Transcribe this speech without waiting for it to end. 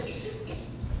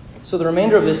So the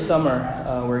remainder of this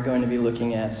summer, we're going to be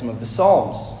looking at some of the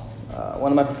Psalms.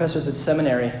 One of my professors at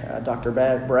seminary, Dr.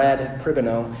 Brad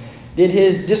Pribino, did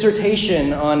his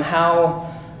dissertation on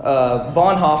how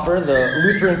Bonhoeffer, the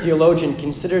Lutheran theologian,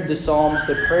 considered the Psalms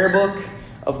the prayer book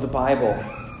of the Bible.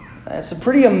 It's a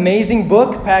pretty amazing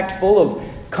book, packed full of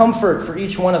comfort for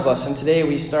each one of us. And today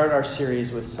we start our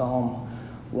series with Psalm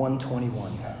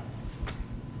 121.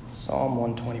 Psalm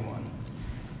 121.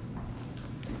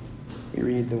 We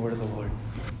read the word of the Lord.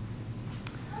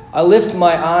 I lift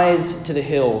my eyes to the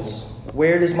hills.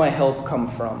 Where does my help come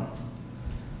from?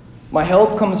 My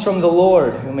help comes from the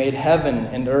Lord who made heaven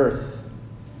and earth.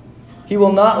 He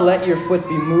will not let your foot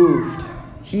be moved.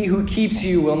 He who keeps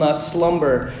you will not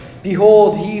slumber.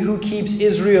 Behold, he who keeps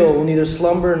Israel will neither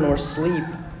slumber nor sleep.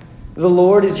 The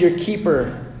Lord is your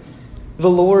keeper. The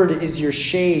Lord is your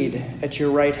shade at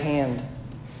your right hand.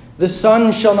 The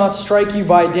sun shall not strike you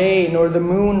by day, nor the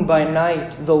moon by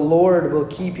night. The Lord will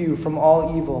keep you from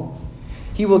all evil.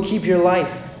 He will keep your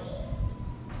life.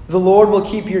 The Lord will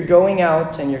keep your going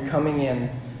out and your coming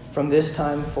in from this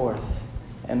time forth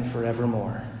and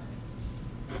forevermore.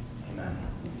 Amen.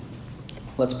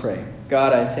 Let's pray.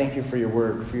 God, I thank you for your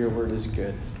word is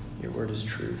good. Your word is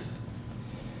truth.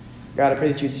 God, I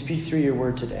pray that you'd speak through your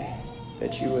word today,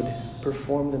 that you would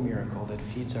perform the miracle that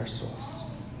feeds our souls.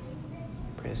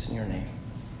 I pray this in your name.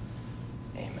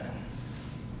 Amen.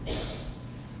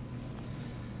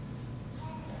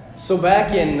 So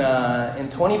back in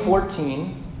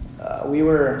 2014, we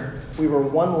were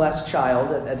one less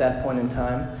child at that point in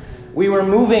time. We were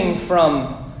moving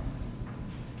from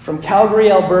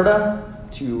Calgary, Alberta,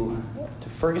 to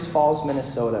Fergus Falls,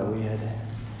 Minnesota.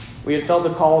 We had felt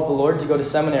the call of the Lord to go to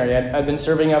seminary. I'd been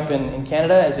serving up in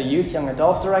Canada as a youth young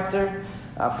adult director.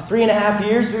 For 3.5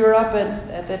 years, we were up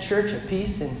at that church at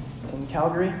Peace in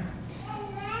Calgary.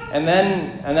 And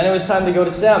then it was time to go to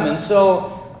Sem. And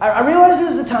so I realized it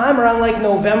was the time around like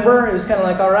November. It was kind of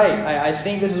like, all right, I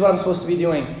think this is what I'm supposed to be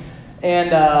doing.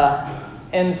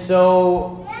 And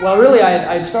so, well, really,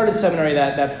 I'd started seminary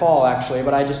that fall, actually,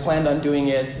 but I just planned on doing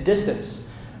it distance.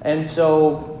 And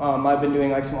so I've been doing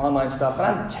like some online stuff, and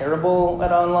I'm terrible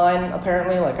at online,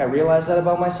 apparently. Like, I realized that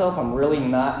about myself. I'm really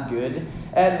not good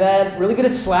at that. Really good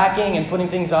at slacking and putting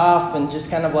things off and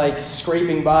just kind of like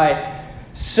scraping by.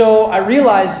 So I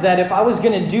realized that if I was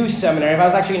going to do seminary, if I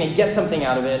was actually going to get something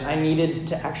out of it, I needed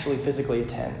to actually physically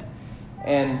attend.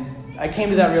 And I came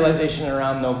to that realization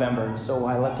around November. And so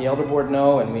I let the elder board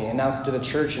know, and we announced to the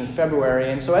church in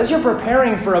February. And so as you're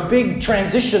preparing for a big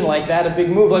transition like that, a big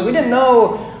move, like we didn't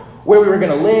know where we were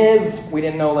going to live. We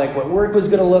didn't know like what work was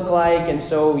going to look like. And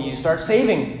so you start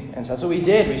saving. And so that's what we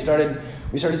did. We started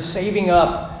saving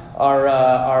up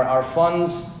our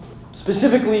funds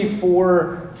specifically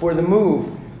for the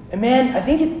move. And man, I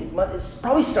think it's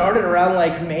probably started around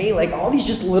like May. Like all these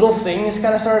just little things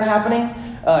kind of started happening.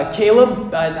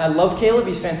 Caleb, I love Caleb.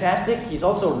 He's fantastic. He's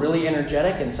also really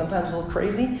energetic and sometimes a little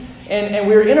crazy. And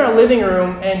we were in our living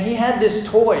room, and he had this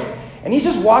toy. And he's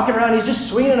just walking around. He's just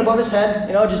swinging it above his head,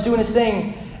 just doing his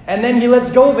thing. And then he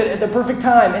lets go of it at the perfect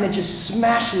time, and it just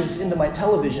smashes into my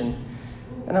television.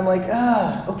 And I'm like,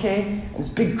 okay. And this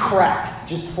big crack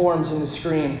just forms in the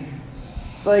screen.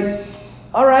 It's like,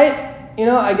 all right,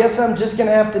 I guess I'm just going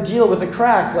to have to deal with a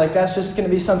crack. Like, that's just going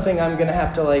to be something I'm going to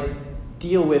have to, like,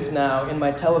 deal with now in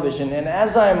my television. And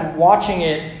as I'm watching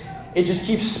it, it just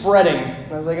keeps spreading.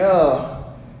 And I was like, oh,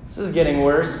 this is getting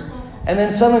worse. And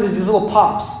then suddenly there's these little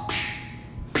pops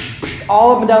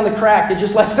all up and down the crack. It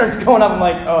just, like, starts going up. I'm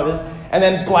like, oh, this. And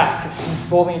then black. The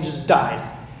whole thing just died.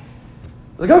 I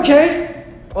was like, okay.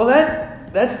 Well,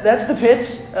 that's the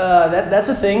pits. That's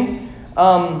a thing.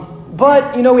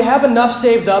 But, we have enough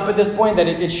saved up at this point that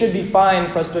it should be fine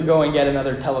for us to go and get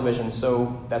another television.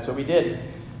 So that's what we did.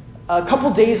 A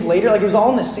couple days later, like it was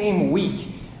all in the same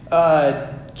week,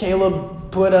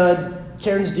 Caleb put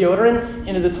Karen's deodorant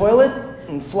into the toilet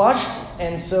and flushed.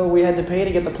 And so we had to pay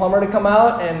to get the plumber to come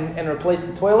out and replace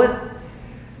the toilet.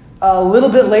 A little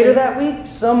bit later that week,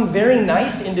 some very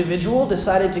nice individual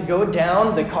decided to go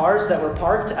down the cars that were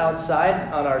parked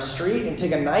outside on our street and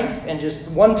take a knife and just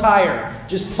one tire,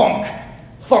 just thunk.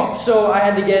 So I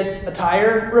had to get a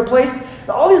tire replaced.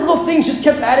 Now, all these little things just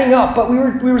kept adding up, but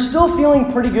we were still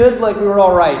feeling pretty good, like we were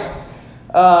all right.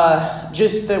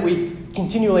 Just that we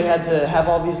continually had to have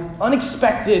all these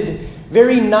unexpected,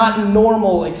 very not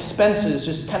normal expenses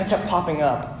just kind of kept popping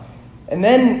up. And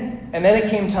then it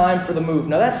came time for the move.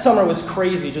 Now, that summer was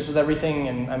crazy just with everything.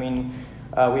 And,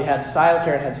 we had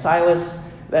Karen had Silas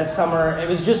that summer. It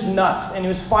was just nuts. And it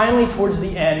was finally towards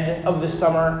the end of the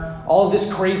summer. All of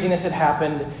this craziness had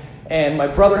happened. and my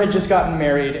brother had just gotten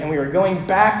married, and we were going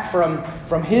back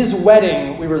from his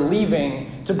wedding. We were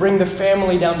leaving to bring the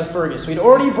family down to Fergus. We'd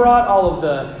already brought all of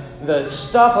the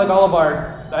stuff, like all of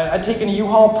our, I'd taken a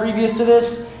U-Haul previous to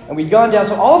this, and we'd gone down.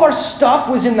 So all of our stuff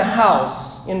was in the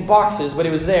house, in boxes, but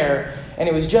it was there, and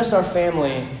it was just our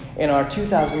family in our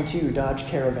 2002 Dodge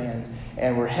Caravan,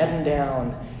 and we're heading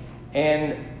down.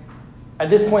 And at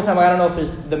this point in time, I don't know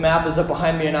if the map is up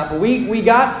behind me or not, but we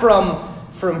got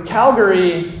from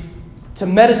Calgary to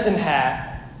Medicine Hat,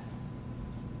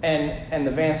 and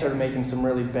the van started making some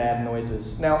really bad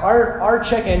noises. Now, our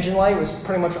check engine light was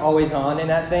pretty much always on in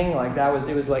that thing. Like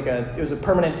it was a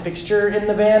permanent fixture in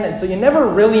the van, and so you never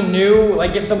really knew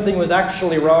like if something was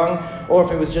actually wrong or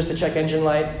if it was just a check engine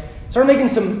light. Started making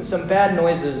some bad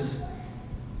noises,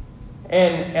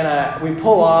 and we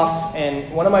pull off,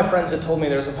 and one of my friends had told me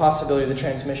there was a possibility the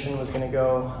transmission was going to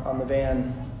go on the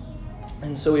van,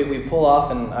 and so we pull off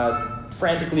and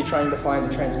frantically trying to find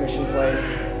a transmission place.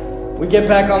 We get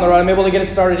back on the road. I'm able to get it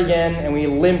started again, and we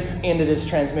limp into this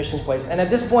transmission place. And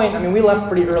at this point, I mean, we left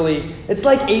pretty early. It's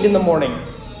like 8 in the morning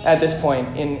at this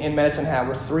point in Medicine Hat.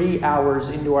 We're 3 hours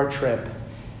into our trip,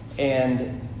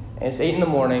 and it's 8 in the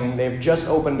morning. They've just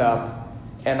opened up,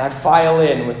 and I file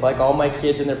in with like all my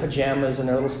kids in their pajamas and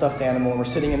their little stuffed animal, and we're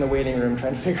sitting in the waiting room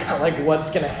trying to figure out like what's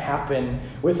going to happen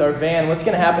with our van, what's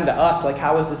going to happen to us, like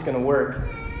how is this going to work?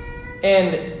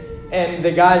 And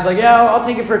the guy's like, yeah, I'll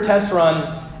take it for a test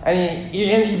run. And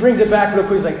he brings it back real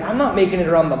quick. He's like, I'm not making it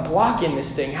around the block in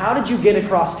this thing. How did you get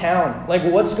across town? Like,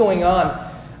 what's going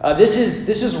on? This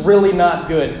is really not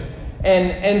good.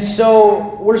 And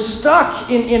so we're stuck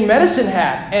in Medicine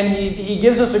Hat. And he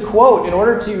gives us a quote in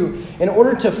order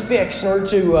to fix, in order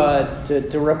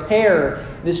to repair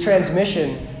this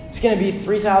transmission. It's going to be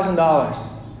 $3,000.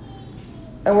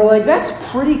 And we're like, that's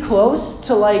pretty close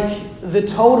to like the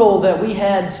total that we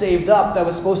had saved up that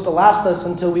was supposed to last us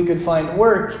until we could find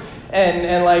work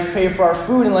and like pay for our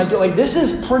food, and like this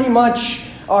is pretty much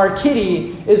our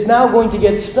kitty is now going to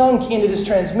get sunk into this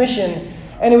transmission.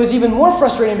 And it was even more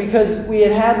frustrating because we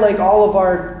had like all of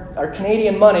our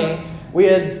Canadian money. We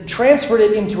had transferred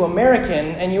it into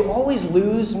American, and you always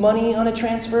lose money on a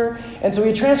transfer. And so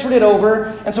we transferred it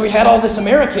over, and so we had all this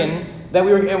American that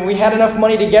we had enough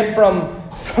money to get from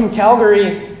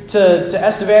Calgary to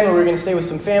Estevan, where we were going to stay with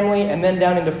some family, and then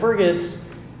down into Fergus.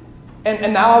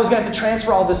 And now I was going to have to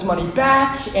transfer all this money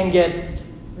back and get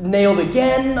nailed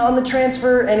again on the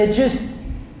transfer, and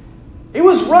it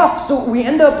was rough. So we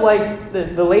end up like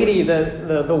the lady,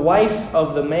 the wife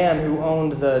of the man who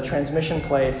owned the transmission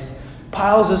place,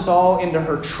 piles us all into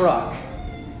her truck,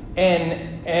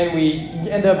 and we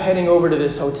end up heading over to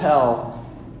this hotel,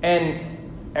 and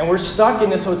we're stuck in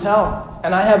this hotel,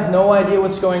 and I have no idea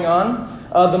what's going on.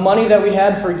 The money that we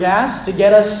had for gas to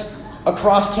get us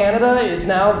across Canada is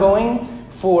now going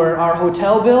for our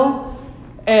hotel bill.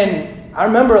 And I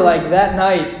remember like that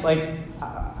night, like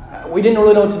we didn't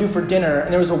really know what to do for dinner,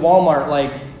 and there was a Walmart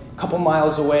like a couple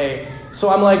miles away. So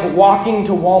I'm like walking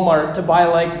to Walmart to buy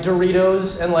like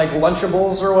Doritos and like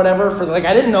Lunchables or whatever for like,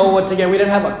 I didn't know what to get. We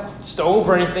didn't have a stove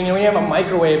or anything, and we didn't have a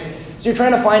microwave. So you're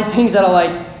trying to find things that are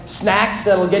like snacks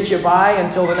that'll get you by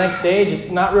until the next day,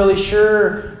 just not really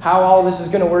sure how all this is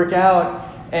going to work out.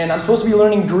 And I'm supposed to be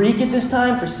learning Greek at this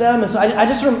time for SEM, and so I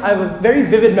have a very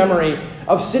vivid memory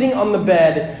of sitting on the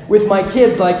bed with my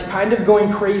kids like kind of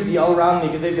going crazy all around me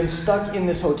because they've been stuck in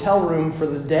this hotel room for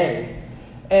the day.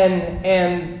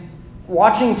 And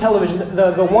watching television,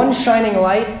 the one shining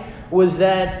light was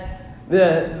that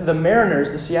the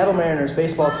Mariners, the Seattle Mariners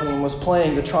baseball team was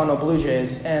playing the Toronto Blue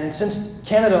Jays. And since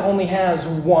Canada only has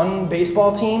one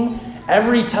baseball team,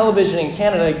 every television in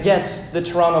Canada gets the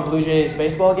Toronto Blue Jays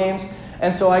baseball games.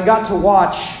 And so I got to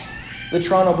watch the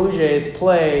Toronto Blue Jays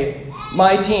play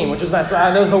my team, which was nice. So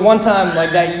that was the one time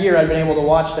like that year I'd been able to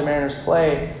watch the Mariners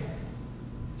play.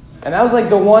 And that was like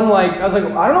the one, like, I was like,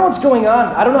 I don't know what's going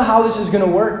on. I don't know how this is going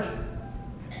to work.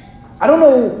 I don't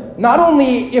know, not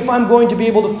only if I'm going to be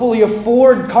able to fully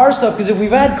afford car stuff, because if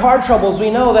we've had car troubles, we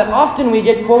know that often we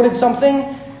get quoted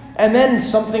something, and then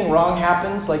something wrong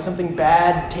happens, like something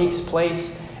bad takes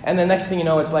place, and the next thing you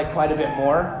know, it's like quite a bit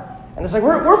more. And it's like,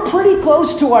 we're pretty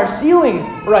close to our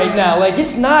ceiling right now. Like,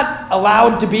 it's not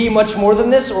allowed to be much more than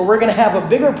this, or we're going to have a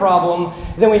bigger problem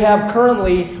than we have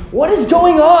currently. What is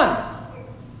going on?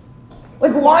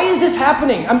 Like, why is this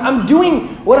happening? I'm doing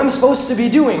what I'm supposed to be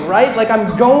doing, right? Like,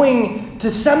 I'm going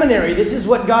to seminary. This is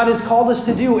what God has called us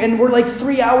to do. And we're like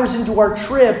 3 hours into our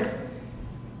trip,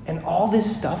 and all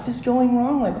this stuff is going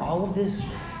wrong? Like, all of this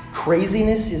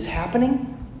craziness is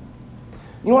happening?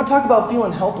 You want to talk about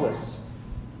feeling helpless?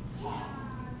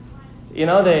 You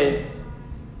know, they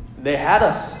had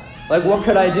us. Like, what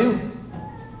could I do?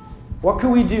 What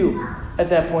could we do at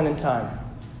that point in time?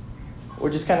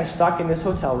 We're just kind of stuck in this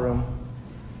hotel room,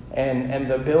 and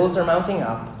the bills are mounting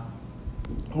up.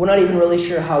 We're not even really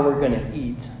sure how we're going to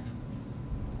eat.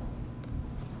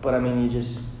 But I mean, you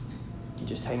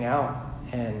just hang out,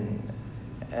 and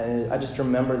I just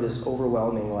remember this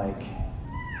overwhelming, like,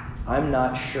 I'm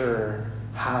not sure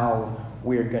how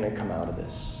we're going to come out of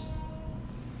this.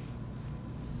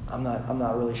 I'm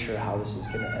not really sure how this is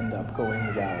going to end up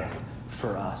going well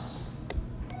for us.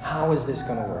 How is this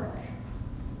going to work?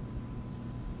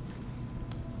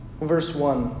 Verse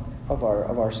 1 of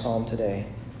our psalm today.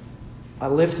 I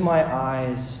lift my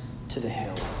eyes to the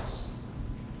hills.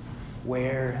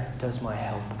 Where does my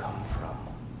help come from?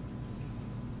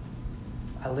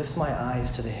 I lift my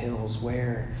eyes to the hills.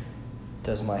 Where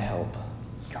does my help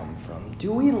come from?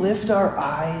 Do we lift our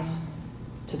eyes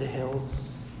to the hills?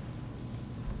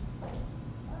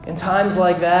 In times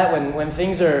like that, when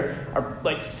things are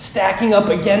like stacking up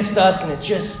against us, and it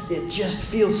just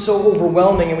feels so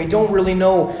overwhelming, and we don't really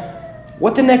know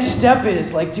what the next step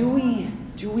is. Like, do we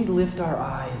lift our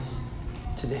eyes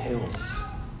to the hills?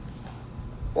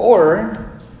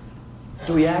 Or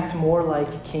do we act more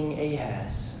like King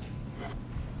Ahaz?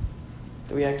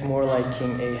 Do we act more like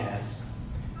King Ahaz?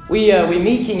 We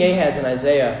meet King Ahaz in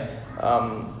Isaiah.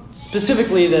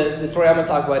 Specifically, the story I'm going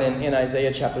to talk about in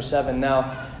Isaiah chapter 7.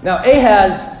 Now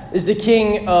Ahaz is the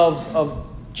king of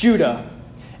Judah.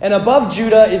 And above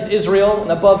Judah is Israel.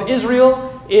 And above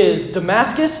Israel is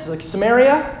Damascus, like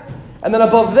Samaria. And then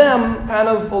above them, kind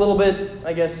of a little bit,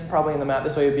 I guess probably in the map,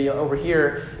 this way would be over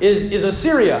here, is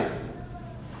Assyria.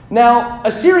 Now,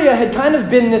 Assyria had kind of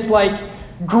been this like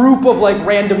group of like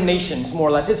random nations, more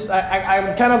or less.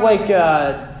 I'm kind of like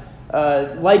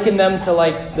liken them to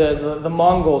like the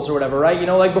Mongols or whatever, right? You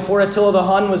know, like before Attila the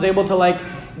Hun was able to like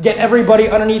get everybody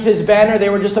underneath his banner, they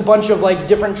were just a bunch of like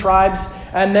different tribes.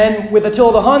 And then with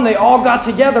Attila the Hun, they all got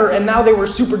together, and now they were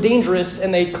super dangerous,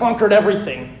 and they conquered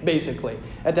everything, basically,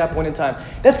 at that point in time.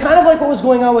 That's kind of like what was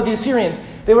going on with the Assyrians.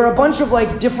 They were a bunch of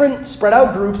like different spread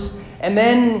out groups, and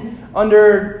then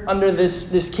under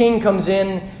this king comes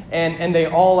in, and they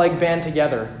all like band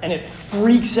together, and it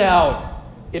freaks out.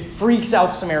 It freaks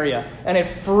out Samaria, and it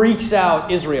freaks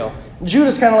out Israel.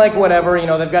 Judah's kind of like, whatever, you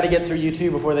know, they've got to get through you two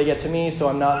before they get to me, so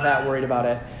I'm not that worried about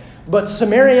it. But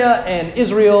Samaria and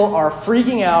Israel are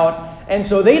freaking out, and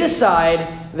so they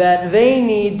decide that they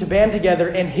need to band together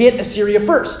and hit Assyria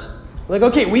first. Like,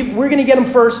 okay, we're going to get them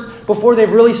first before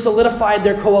they've really solidified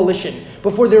their coalition,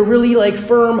 before they're really like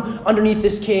firm underneath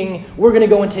this king. We're going to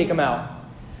go and take them out.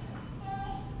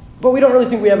 But we don't really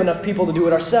think we have enough people to do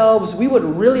it ourselves. We would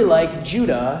really like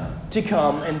Judah to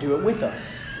come and do it with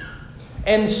us.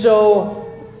 And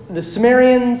so the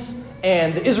Sumerians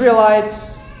and the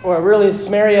Israelites, or really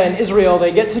Samaria and Israel,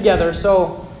 they get together.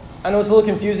 So I know it's a little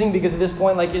confusing because at this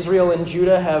point, like Israel and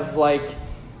Judah have like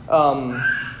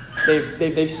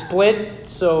they've split.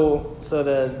 So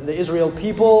the Israel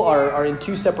people are in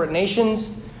two separate nations.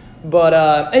 But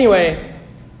anyway,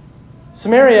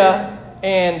 Samaria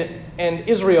and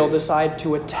Israel decide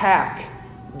to attack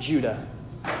Judah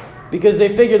because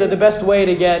they figure that the best way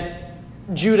to get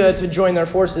Judah to join their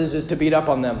forces is to beat up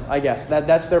on them, I guess.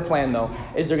 That's their plan, though,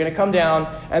 is they're going to come down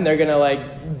and they're going to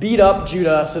like beat up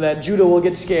Judah so that Judah will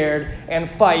get scared and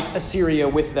fight Assyria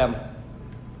with them.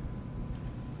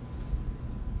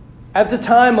 At the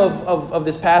time of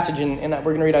this passage, and we're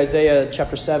going to read Isaiah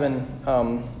chapter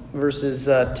 7, verses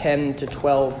 10 to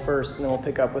 12 first, and then we'll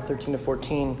pick up with 13 to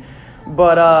 14.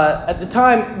 But at the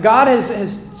time, God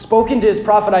has spoken to his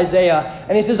prophet Isaiah,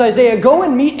 and he says, Isaiah, go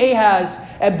and meet Ahaz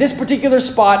at this particular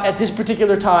spot at this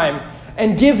particular time,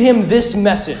 and give him this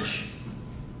message.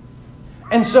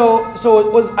 And so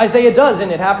it was Isaiah does,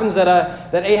 and it happens that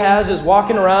Ahaz is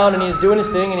walking around, and he's doing his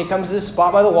thing, and he comes to this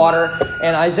spot by the water,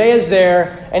 and Isaiah's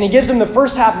there, and he gives him the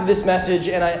first half of this message,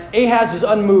 and Ahaz is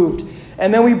unmoved.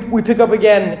 And then we pick up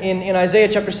again in Isaiah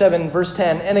chapter 7, verse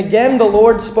 10. And again the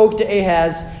Lord spoke to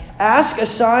Ahaz, ask a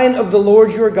sign of the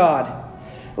Lord your God.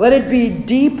 Let it be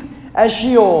deep as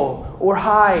Sheol or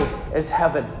high as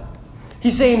heaven.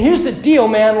 He's saying, here's the deal,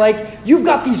 man. Like, you've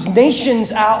got these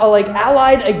nations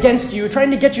allied against you, trying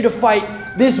to get you to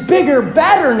fight this bigger,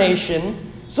 badder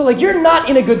nation. So, like, you're not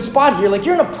in a good spot here. Like,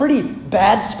 you're in a pretty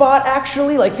bad spot,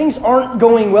 actually. Like, things aren't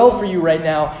going well for you right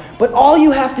now. But all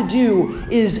you have to do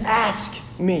is ask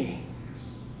me.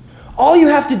 All you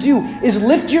have to do is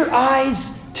lift your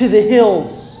eyes to the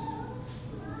hills.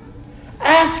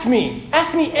 Ask me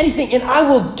anything, and I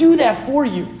will do that for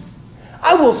you.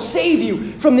 I will save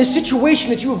you from this situation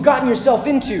that you have gotten yourself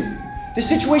into. The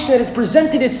situation that has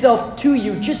presented itself to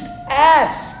you. Just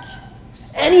ask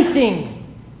anything,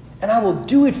 and I will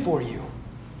do it for you.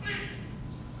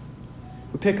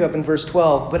 pick up in verse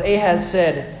 12. But Ahaz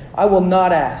said, I will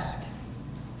not ask,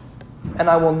 and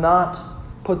I will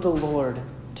not put the Lord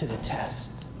to the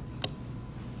test.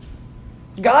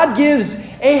 God gives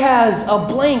Ahaz a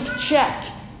blank check,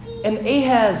 and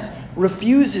Ahaz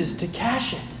refuses to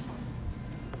cash it.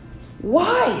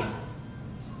 Why?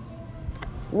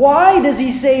 Why does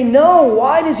he say no?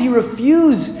 Why does he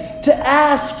refuse to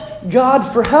ask God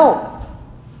for help?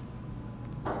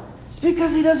 It's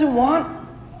because he doesn't want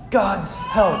God's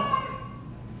help.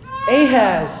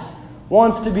 Ahaz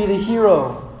wants to be the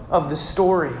hero of the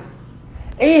story.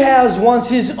 Ahaz wants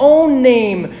his own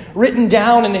name written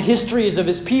down in the histories of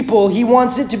his people. He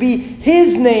wants it to be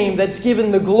his name that's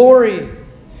given the glory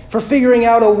for figuring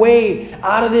out a way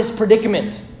out of this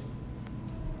predicament.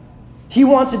 He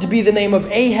wants it to be the name of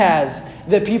Ahaz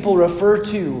that people refer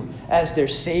to as their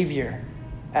savior,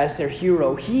 as their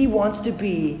hero. He wants to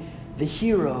be the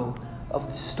hero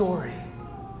of the story.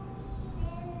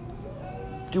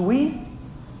 Do we?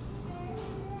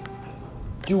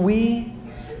 Do we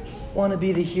want to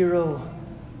be the hero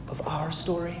of our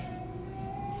story?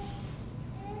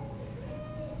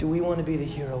 Do we want to be the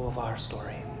hero of our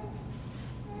story?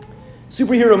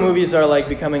 Superhero movies are like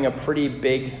becoming a pretty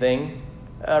big thing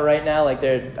right now. Like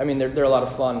they're a lot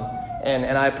of fun,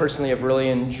 and I personally have really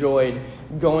enjoyed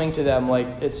going to them. Like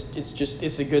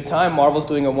it's a good time. Marvel's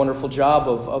doing a wonderful job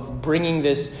of bringing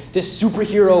this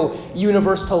superhero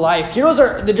universe to life.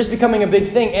 They're just becoming a big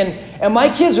thing, and my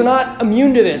kids are not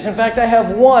immune to this. In fact, I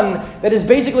have one that has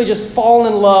basically just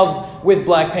fallen in love with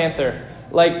Black Panther.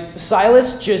 Like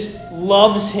Silas just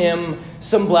loves him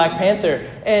some Black Panther,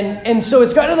 and so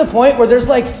it's gotten to the point where there's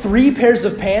like 3 pairs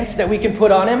of pants that we can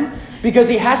put on him, because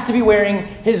he has to be wearing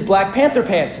his Black Panther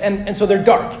pants. And so they're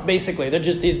dark, basically. They're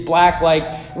just these black, like,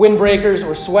 windbreakers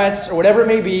or sweats or whatever it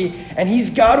may be. And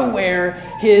he's got to wear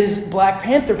his Black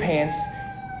Panther pants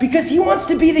because he wants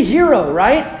to be the hero,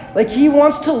 right? Like, he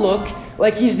wants to look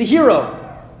like he's the hero.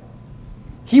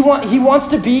 He wants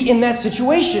to be in that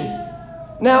situation.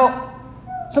 Now,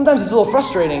 sometimes it's a little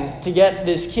frustrating to get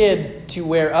this kid to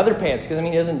wear other pants because, he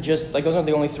doesn't just, like, those aren't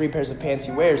the only 3 pairs of pants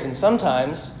he wears. And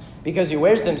sometimes, because he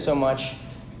wears them so much,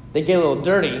 they get a little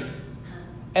dirty.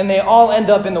 And they all end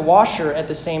up in the washer at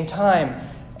the same time.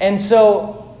 And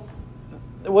so,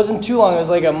 it wasn't too long, it was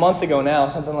like a month ago now,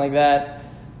 something like that.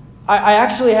 I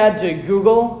actually had to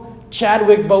Google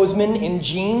Chadwick Boseman in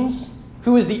jeans,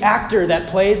 who is the actor that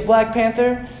plays Black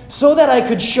Panther, so that I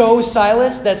could show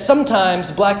Silas that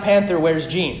sometimes Black Panther wears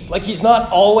jeans. Like, he's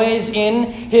not always in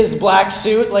his black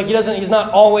suit. Like, he's not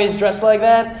always dressed like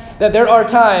that. That there are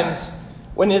times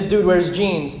when this dude wears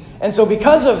jeans. And so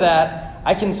because of that,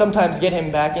 I can sometimes get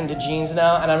him back into jeans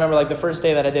now. And I remember like the first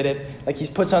day that I did it, like he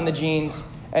puts on the jeans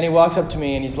and he walks up to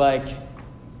me and he's like,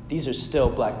 these are still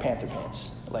Black Panther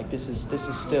pants. Like this is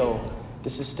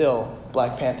still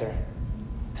Black Panther.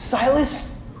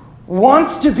 Silas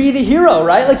wants to be the hero,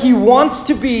 right? Like he wants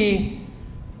to be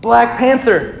Black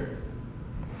Panther.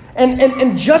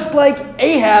 And just like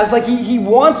Ahaz, like he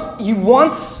wants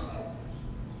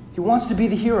to be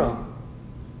the hero.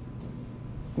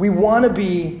 We want to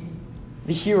be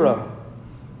the hero.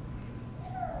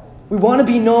 We want to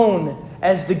be known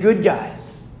as the good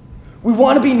guys. We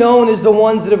want to be known as the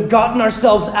ones that have gotten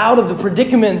ourselves out of the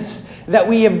predicaments that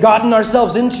we have gotten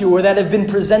ourselves into or that have been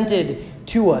presented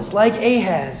to us. Like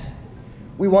Ahaz,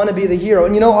 we want to be the hero.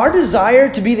 And our desire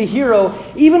to be the hero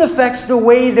even affects the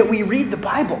way that we read the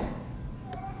Bible.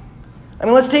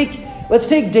 Let's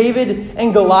take David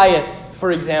and Goliath,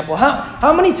 for example.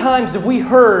 How many times have we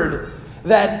heard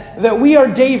that we are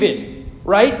David,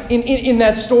 right? In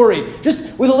that story.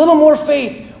 Just with a little more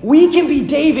faith, we can be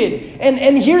David.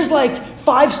 And here's like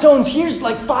 5 stones. Here's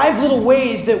like 5 little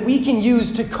ways that we can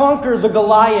use to conquer the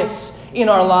Goliaths in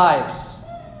our lives.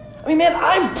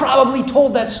 I've probably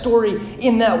told that story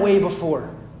in that way before.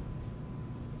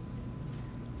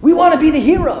 We want to be the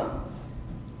hero.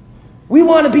 We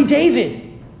want to be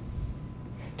David,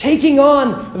 taking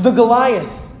on the Goliath.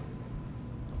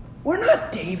 We're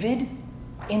not David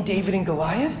in David and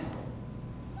Goliath.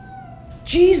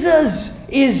 Jesus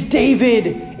is David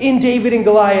in David and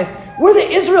Goliath. We're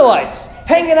the Israelites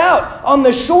hanging out on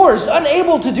the shores,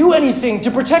 unable to do anything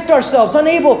to protect ourselves,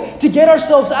 unable to get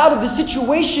ourselves out of the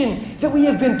situation that we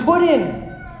have been put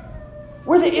in.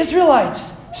 We're the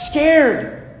Israelites,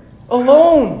 scared,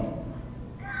 alone,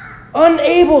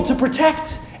 unable to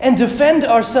protect and defend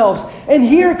ourselves. And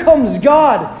here comes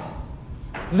God,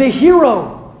 the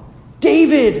hero,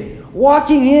 David,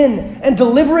 walking in and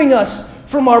delivering us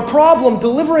from our problem,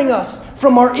 delivering us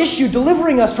from our issue,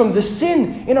 delivering us from the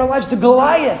sin in our lives, the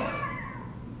Goliath.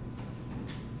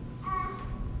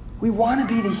 We want to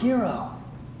be the hero.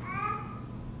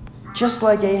 just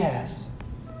like Ahaz.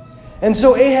 And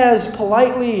so Ahaz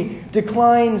politely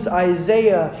declines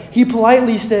Isaiah. He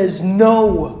politely says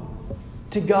no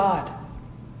to God.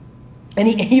 And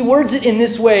he words it in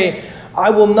this way,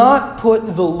 I will not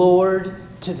put the Lord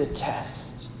to the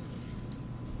test.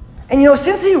 And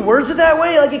since he words it that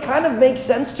way, it kind of makes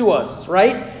sense to us,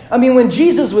 right? I mean, when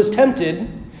Jesus was tempted,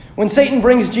 when Satan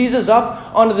brings Jesus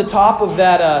up onto the top of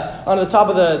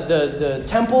the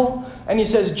temple, and he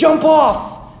says, jump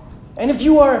off. And if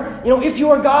you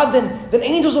are God, then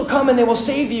angels will come and they will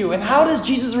save you. And how does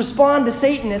Jesus respond to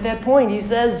Satan at that point? He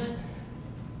says,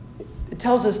 it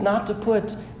tells us not to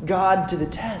put God to the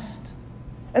test.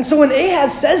 And so when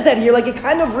Ahaz says that here, it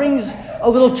kind of rings a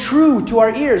little true to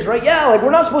our ears, right? Yeah,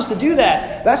 we're not supposed to do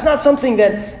that. That's not something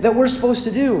that we're supposed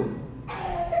to do.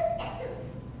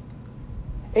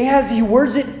 Ahaz, he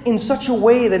words it in such a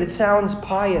way that it sounds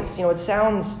pious. It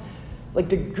sounds like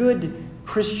the good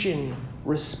Christian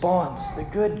response, the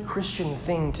good Christian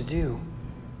thing to do.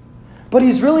 But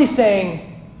he's really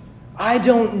saying, I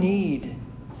don't need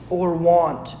or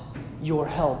want your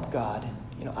help, God.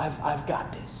 I've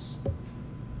got this.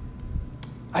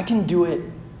 I can do it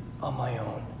on my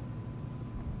own.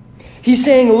 He's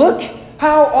saying, look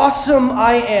how awesome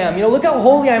I am. Look how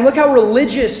holy I am. Look how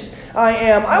religious I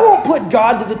am. I won't put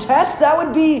God to the test. That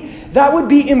would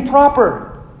be improper.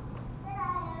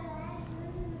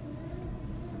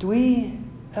 Do we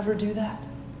ever do that?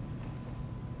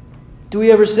 Do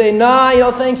we ever say,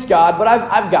 nah, thanks God, but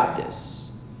I've got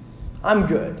this. I'm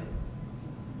good.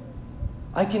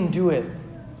 I can do it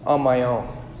on my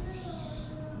own.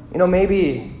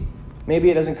 Maybe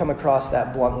it doesn't come across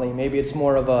that bluntly. Maybe it's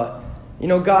more of a,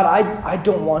 God, I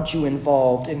don't want you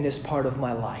involved in this part of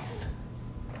my life.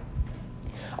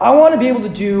 I want to be able to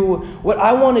do what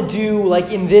I want to do,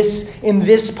 in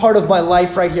this part of my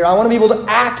life right here. I want to be able to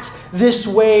act this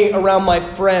way around my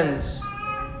friends.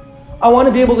 I want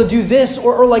to be able to do this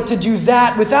or to do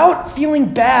that without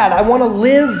feeling bad. I want to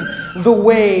live the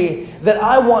way that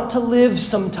I want to live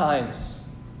sometimes.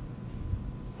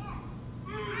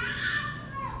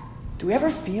 Do we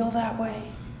ever feel that way?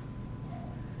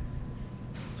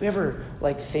 Do we ever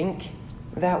think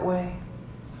that way?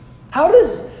 How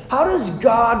does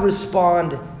God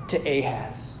respond to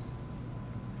Ahaz?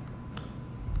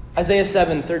 Isaiah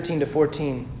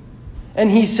 7:13-14. And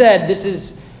he said,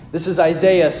 this is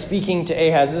Isaiah speaking to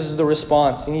Ahaz. This is the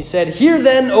response. And he said, hear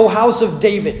then, O house of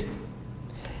David.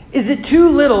 Is it too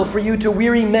little for you to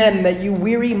weary men that you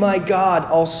weary my God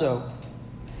also?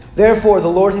 Therefore the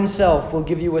Lord himself will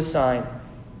give you a sign.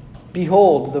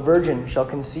 Behold, the virgin shall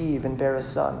conceive and bear a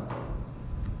son,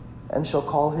 and shall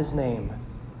call his name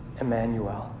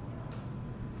Emmanuel.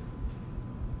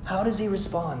 How does he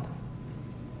respond?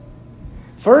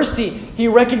 First, he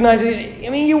recognizes,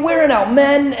 you're wearing out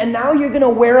men, and now you're going to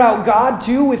wear out God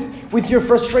too with your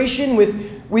frustration,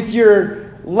 with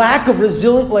your lack of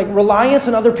reliance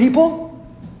on other people.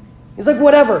 He's like,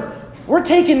 whatever. We're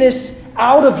taking this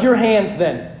out of your hands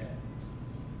then.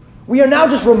 We are now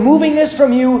just removing this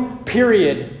from you,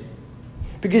 period.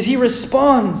 Because he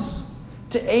responds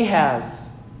to Ahaz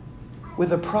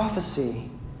with a prophecy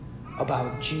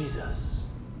about Jesus.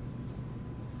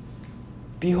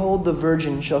 Behold, the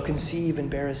virgin shall conceive and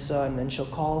bear a son, and shall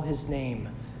call his name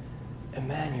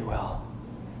Emmanuel.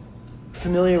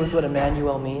 Familiar with what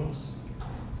Emmanuel means?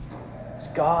 It's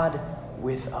God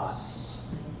with us.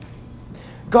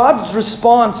 God's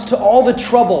response to all the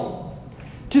trouble,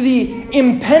 to the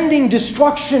impending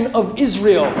destruction of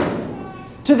Israel,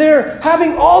 to their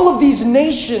having all of these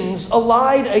nations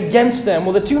allied against them.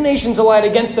 Well, the two nations allied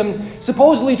against them,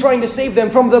 supposedly trying to save them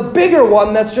from the bigger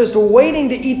one that's just waiting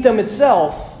to eat them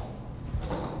itself.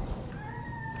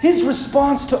 His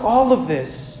response to all of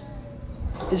this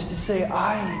is to say,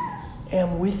 I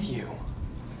am with you.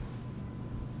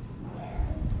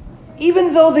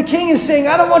 Even though the king is saying,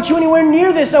 I don't want you anywhere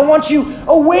near this. I want you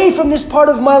away from this part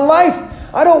of my life.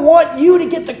 I don't want you to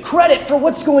get the credit for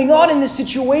what's going on in this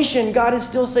situation. God is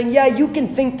still saying, yeah, you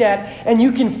can think that and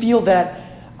you can feel that.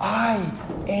 I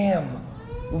am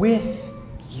with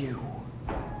you.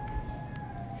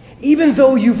 Even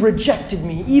though you've rejected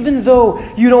me, even though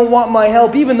you don't want my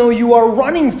help, even though you are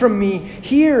running from me,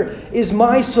 here is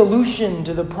my solution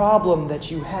to the problem that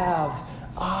you have.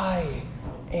 I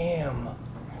am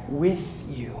with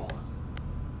you.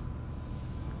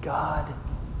 God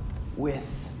with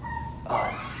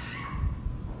us.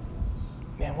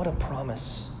 Man, what a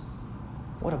promise.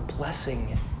 What a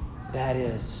blessing that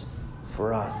is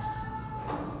for us.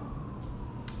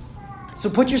 So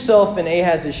put yourself in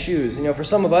Ahaz's shoes. For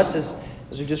some of us,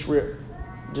 as we just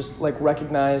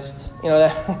recognized,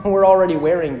 that we're already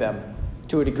wearing them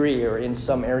to a degree or in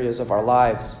some areas of our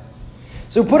lives.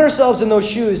 So put ourselves in those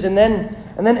shoes and then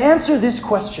answer this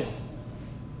question.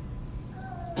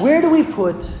 Where do we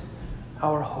put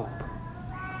our hope?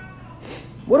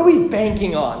 What are we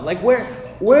banking on? Like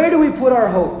where do we put our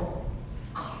hope?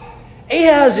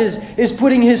 Ahaz is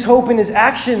putting his hope in his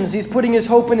actions. He's putting his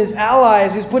hope in his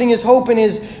allies. He's putting his hope in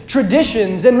his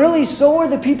traditions. And really, so are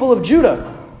the people of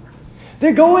Judah.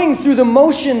 They're going through the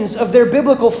motions of their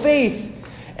biblical faith.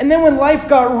 And then when life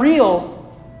got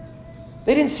real,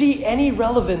 they didn't see any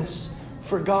relevance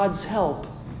for God's help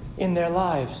in their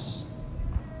lives.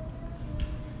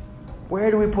 Where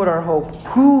do we put our hope?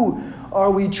 Who are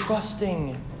we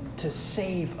trusting to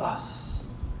save us?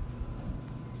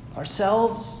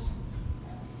 Ourselves?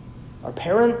 Our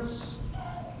parents?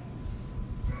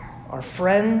 Our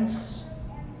friends?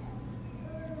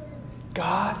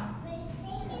 God?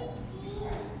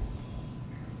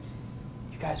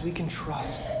 You guys, we can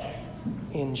trust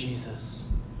in Jesus.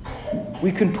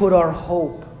 We can put our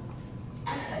hope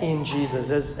in Jesus.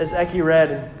 As Eki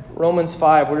read in Romans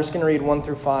 5, we're just going to read 1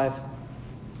 through 5.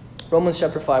 Romans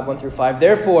chapter 5, 1 through 5.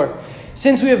 Therefore,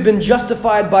 since we have been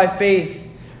justified by faith,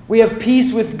 we have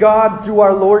peace with God through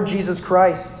our Lord Jesus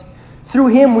Christ. Through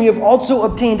him we have also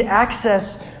obtained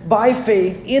access by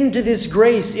faith into this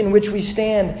grace in which we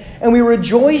stand, and we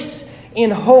rejoice in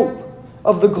hope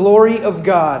of the glory of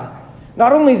God.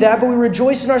 Not only that, but we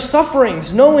rejoice in our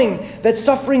sufferings, knowing that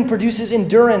suffering produces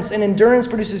endurance, and endurance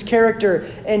produces character,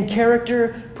 and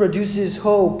character produces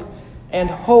hope, and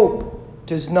hope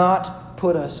does not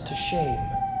put us to shame.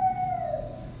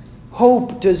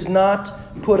 Hope does not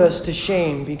put us to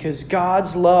shame because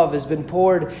God's love has been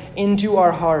poured into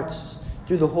our hearts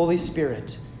through the Holy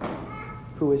Spirit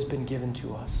who has been given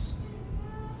to us.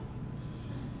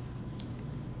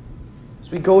 As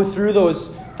we go through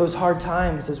those hard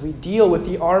times, as we deal with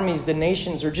the armies, the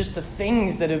nations, or just the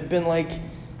things that have been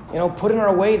put in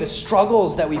our way, the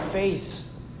struggles that we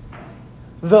face,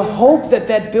 the hope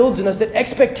that builds in us, that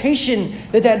expectation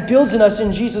that builds in us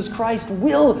in Jesus Christ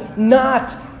will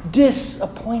not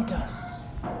disappoint us.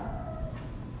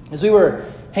 As we were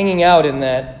hanging out in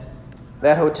that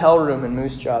hotel room in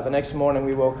Moose Jaw, the next morning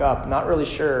we woke up not really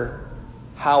sure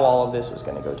how all of this was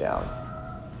going to go down.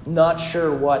 Not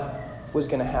sure what was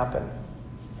going to happen.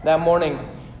 That morning,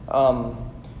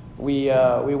 we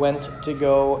went to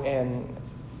go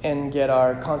and get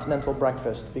our continental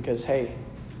breakfast because, hey,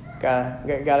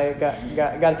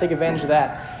 gotta take advantage of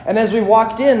that. And as we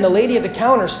walked in, the lady at the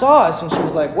counter saw us and she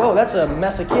was like, "Whoa, that's a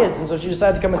mess of kids." And so she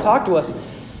decided to come and talk to us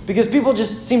because people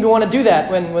just seem to want to do that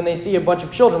when they see a bunch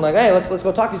of children. Like, hey, let's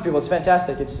go talk to these people. It's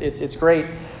fantastic. It's great.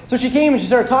 So she came and she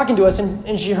started talking to us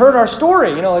and she heard our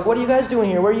story. Like, what are you guys doing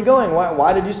here? Where are you going?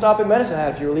 Why did you stop at Medicine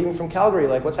Hat if you were leaving from Calgary?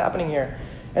 Like, what's happening here?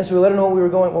 And so we let her know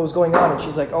what was going on. And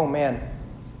she's like, "Oh man,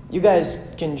 you guys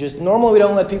can normally we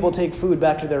don't let people take food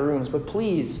back to their rooms, but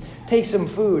please take some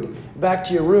food back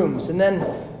to your rooms." And then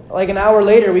like an hour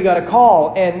later, we got a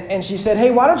call and she said,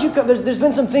 "Hey, why don't you come? There's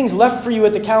been some things left for you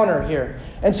at the counter here."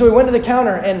 And so we went to the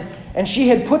counter and she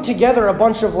had put together a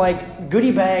bunch of like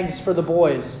goodie bags for the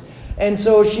boys. And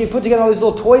so she had put together all these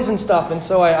little toys and stuff. And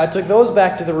so I took those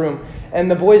back to the room.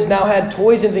 And the boys now had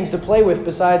toys and things to play with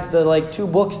besides the like 2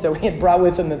 books that we had brought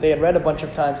with them that they had read a bunch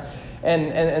of times.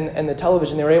 And the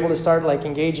television. They were able to start like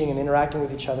engaging and interacting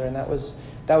with each other, and that was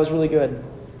really good.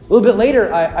 A little bit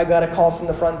later, I got a call from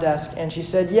the front desk, and she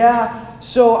said, "Yeah,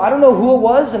 so I don't know who it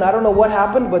was, and I don't know what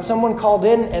happened, but someone called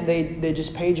in and they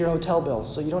just paid your hotel bill,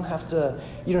 so you don't have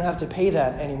to pay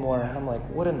that anymore." And I'm like,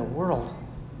 "What in the world?"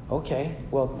 Okay,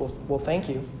 well, thank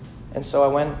you. And so I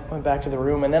went back to the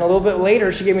room, and then a little bit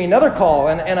later, she gave me another call,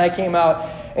 and I came out,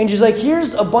 and she's like,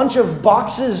 "Here's a bunch of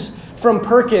boxes from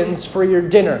Perkins for your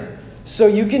dinner. So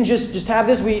you can just have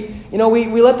this. We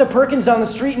let the Perkins down the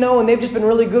street know, and they've just been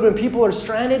really good when people are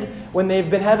stranded, when they've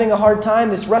been having a hard time.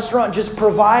 This restaurant just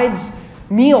provides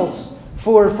meals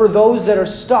for those that are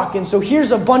stuck. And so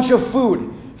here's a bunch of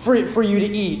food for you to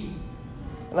eat."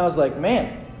 And I was like, "Man,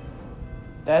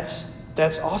 that's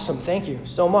awesome. Thank you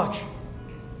so much."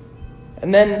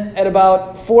 And then at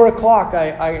about 4 o'clock,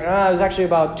 it was actually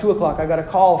about 2 o'clock, I got a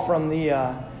call from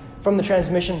the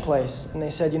transmission place, and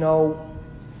they said,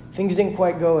 "Things didn't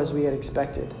quite go as we had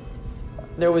expected.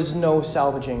 There was no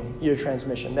salvaging your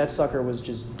transmission. That sucker was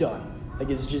just done. Like,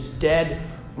 it's just dead.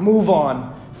 Move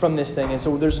on from this thing. And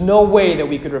so there's no way that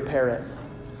we could repair it."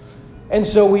 And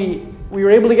so we were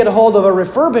able to get a hold of a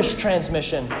refurbished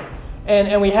transmission.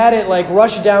 And we had it like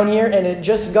rushed down here, and it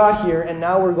just got here, and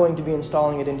now we're going to be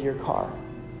installing it into your car.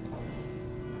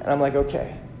 And I'm like,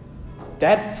 okay.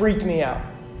 That freaked me out.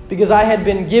 Because I had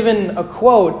been given a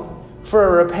quote for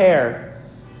a repair.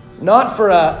 Not for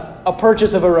a a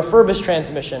purchase of a refurbished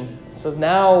transmission. So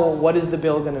now what is the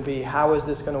bill going to be? How is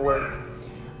this going to work?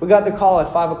 We got the call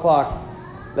at 5 o'clock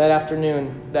that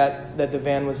afternoon that the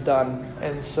van was done.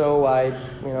 And so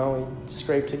we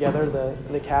scraped together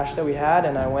the cash that we had,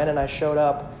 and I went and I showed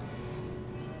up.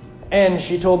 And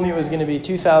she told me it was going to be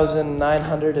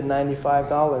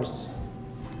 $2,995.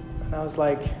 And I was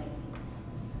like,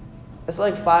 that's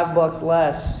like $5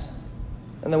 less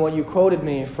than what you quoted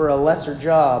me for a lesser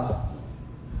job.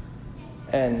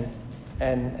 And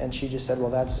she just said, well,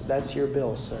 that's your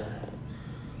bill, sir.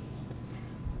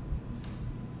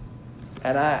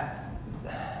 And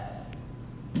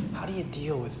how do you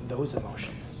deal with those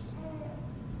emotions?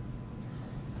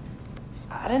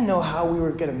 I didn't know how we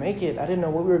were going to make it. I didn't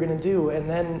know what we were going to do. And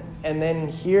then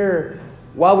here,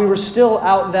 while we were still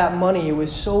out that money, it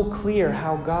was so clear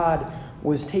how God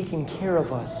was taking care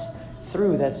of us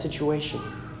through that situation.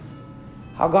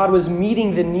 How God was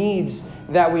meeting the needs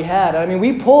that we had. I mean,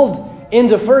 we pulled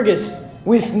into Fergus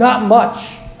with not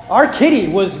much. Our kitty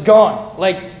was gone.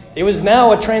 Like, it was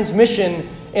now a transmission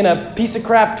in a piece of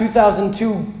crap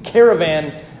 2002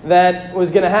 Caravan that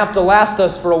was going to have to last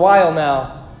us for a while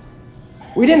now.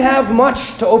 We didn't have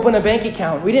much to open a bank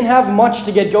account. We didn't have much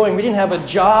to get going. We didn't have a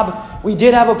job. We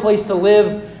did have a place to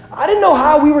live. I didn't know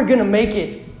how we were going to make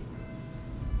it.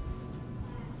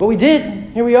 But we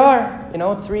did. Here we are,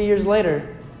 3 years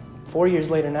later. 4 years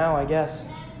later now, I guess.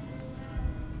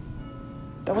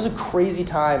 That was a crazy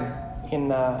time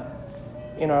in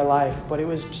our life, but it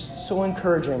was just so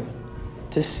encouraging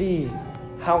to see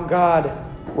how God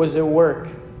was at work.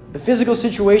 The physical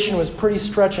situation was pretty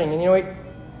stretching, and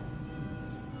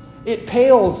it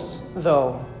pales,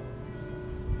 though,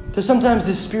 to sometimes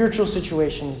the spiritual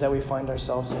situations that we find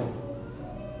ourselves in.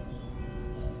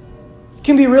 It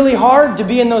can be really hard to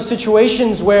be in those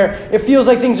situations where it feels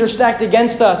like things are stacked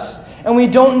against us, and we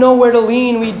don't know where to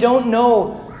lean, we don't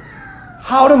know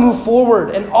how to move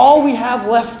forward, and all we have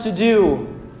left to do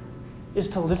is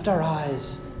to lift our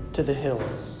eyes to the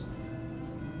hills.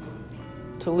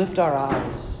 To lift our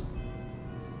eyes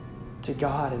to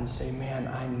God and say, man,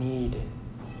 I need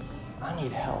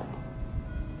help.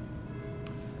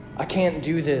 I can't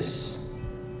do this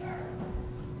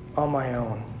on my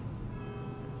own.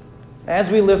 As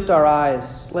we lift our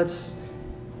eyes, let's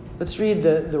read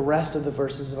the rest of the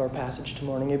verses of our passage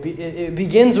tomorrow morning. It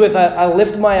begins with, I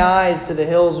lift my eyes to the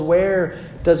hills. Where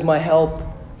does my help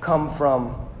come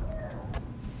from?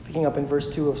 Picking up in verse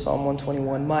 2 of Psalm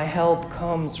 121, my help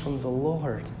comes from the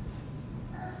Lord,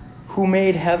 who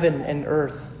made heaven and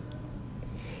earth.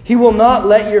 He will not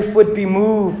let your foot be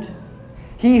moved.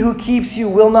 He who keeps you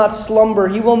will not slumber.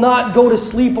 He will not go to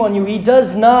sleep on you. He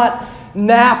does not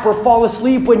nap or fall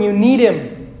asleep when you need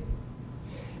him.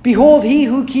 Behold, he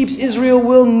who keeps Israel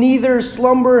will neither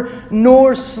slumber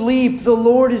nor sleep. The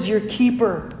Lord is your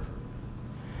keeper.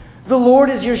 The Lord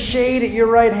is your shade at your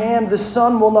right hand. The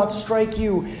sun will not strike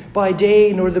you by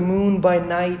day, nor the moon by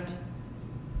night.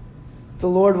 The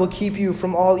Lord will keep you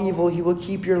from all evil. He will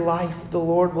keep your life. The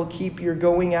Lord will keep your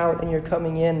going out and your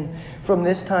coming in from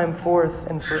this time forth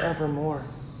and forevermore.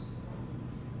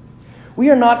 We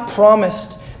are not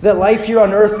promised that life here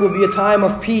on earth will be a time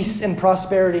of peace and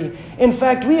prosperity. In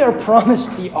fact, we are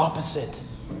promised the opposite.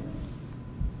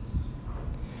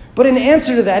 But in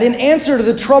answer to that, in answer to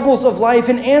the troubles of life,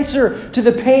 in answer to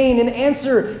the pain, in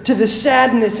answer to the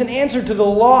sadness, in answer to the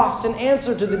loss, in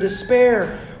answer to the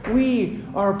despair, we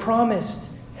are promised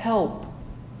help.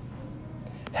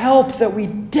 Help that we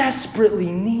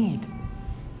desperately need,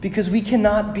 because we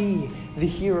cannot be the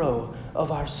hero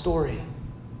of our story.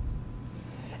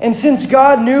 And since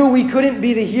God knew we couldn't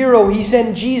be the hero, he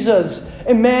sent Jesus,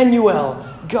 Emmanuel,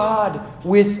 God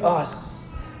with us.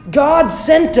 God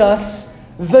sent us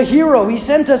the hero. He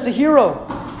sent us a hero.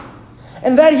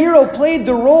 And that hero played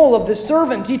the role of the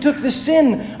servant. He took the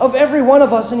sin of every one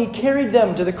of us and he carried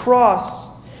them to the cross.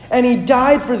 And he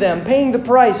died for them, paying the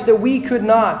price that we could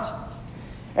not.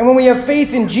 And when we have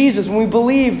faith in Jesus, when we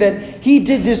believe that he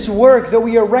did this work, that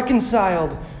we are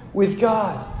reconciled with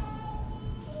God,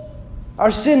 our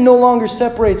sin no longer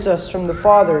separates us from the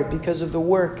Father because of the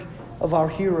work of our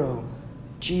hero,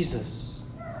 Jesus.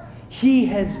 He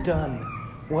has done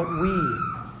what we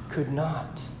could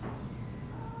not.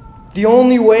 The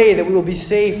only way that we will be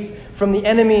safe from the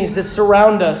enemies that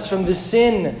surround us, from the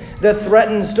sin that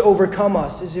threatens to overcome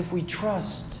us, is if we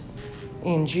trust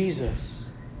in Jesus.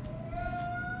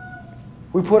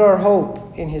 We put our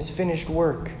hope in his finished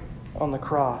work on the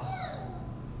cross.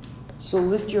 So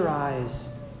lift your eyes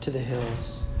to the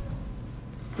hills.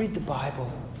 Read the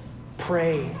Bible.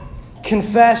 Pray.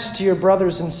 Confess to your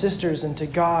brothers and sisters and to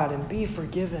God, and be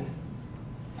forgiven.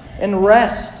 And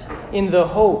rest in the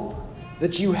hope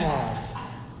that you have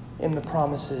in the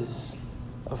promises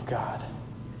of God.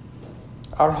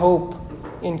 Our hope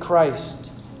in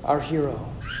Christ, our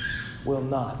hero, will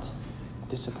not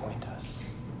disappoint us.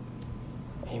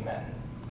 Amen.